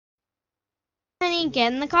me.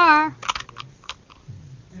 Get in the car.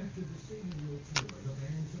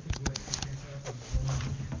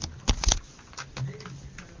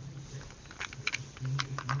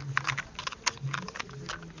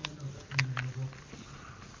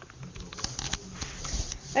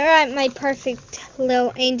 Alright, my perfect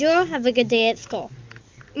little angel. Have a good day at school.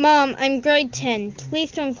 Mom, I'm grade 10.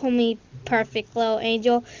 Please don't call me perfect little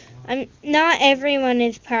angel. Not everyone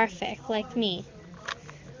is perfect like me.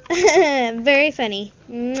 Very funny.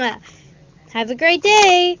 Mwah. Have a great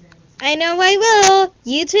day. I know I will.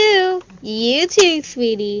 You too. You too,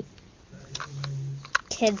 sweetie.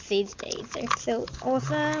 Kids these days are so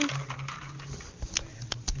awesome.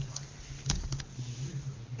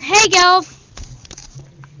 Hey, girls.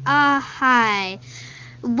 Hi.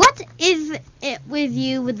 What is it with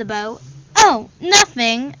you with the bow? Oh,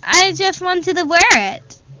 nothing. I just wanted to wear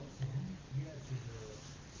it.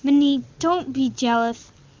 Monique, don't be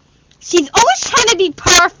jealous. She's always trying to be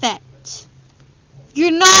perfect.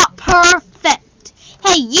 You're not perfect.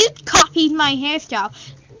 Hey, you copied my hairstyle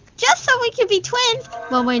just so we could be twins.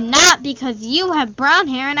 Well, we're not because you have brown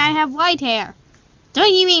hair and I have white hair.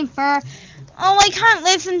 Don't you mean fur? Oh, I can't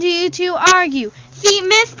listen to you two argue. See,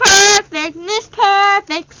 Miss Perfect, Miss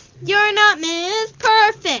Perfect. You're not Miss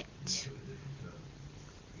Perfect.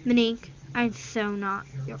 Monique, I'm so not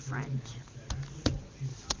your friend.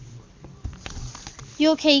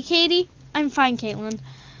 You okay, Katie? I'm fine, Caitlin.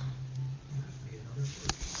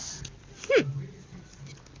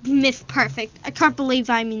 Miss Perfect, I can't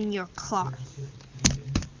believe I'm in your class.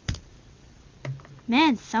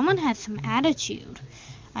 Man, someone has some attitude.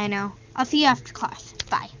 I know. I'll see you after class.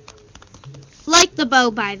 Bye. Like the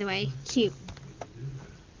bow, by the way. Cute.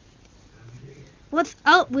 What's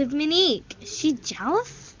up with Monique? Is she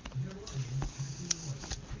jealous?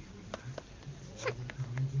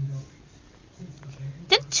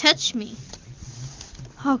 Don't touch me.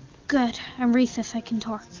 Oh, good. At recess, I can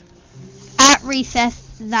talk. At recess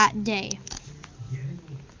that day.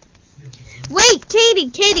 Wait,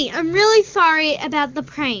 Katie, I'm really sorry about the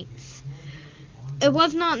pranks. It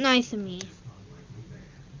was not nice of me.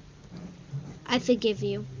 I forgive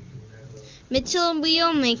you. Mitchell, we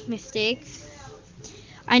all make mistakes.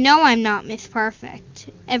 I know I'm not Miss Perfect.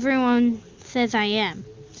 Everyone says I am.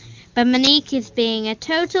 But Monique is being a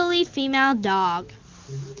totally female dog.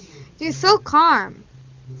 You're so calm.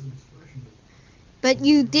 But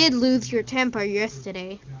you did lose your temper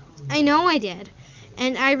yesterday. I know I did.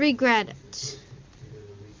 And I regret it.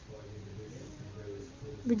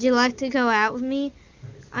 Would you like to go out with me?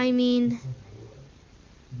 I mean,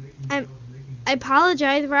 I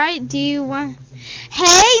apologize, right? Do you want...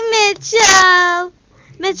 Hey, Mitchell!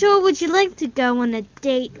 Mitchell, would you like to go on a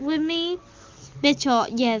date with me? Mitchell,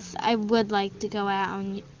 yes, I would like to go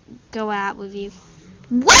out with you.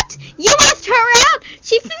 What? You asked her out?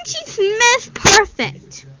 She thinks she's Miss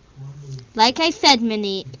Perfect. Like I said,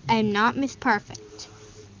 Monique, I'm not Miss Perfect.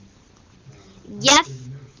 Yes,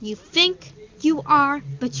 you think you are,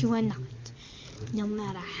 but you are not. No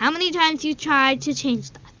matter how many times you try to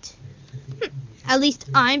change that. At least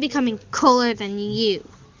I'm becoming cooler than you.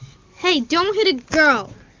 Hey, don't hit a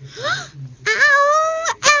girl. Ow!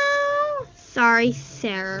 Ow! Sorry,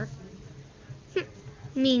 Sarah.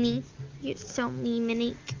 Meanie. You're so mean,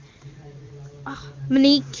 Monique.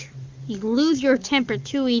 Monique, you lose your temper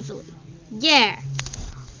too easily. Yeah.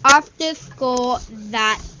 After school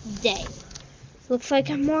that day. Looks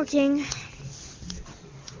like I'm working.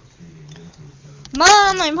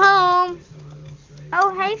 Mom, I'm home.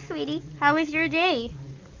 Oh, hey, sweetie. How was your day?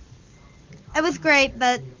 It was great,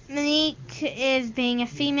 but Monique is being a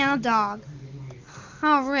female dog.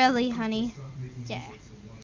 Oh, really, honey?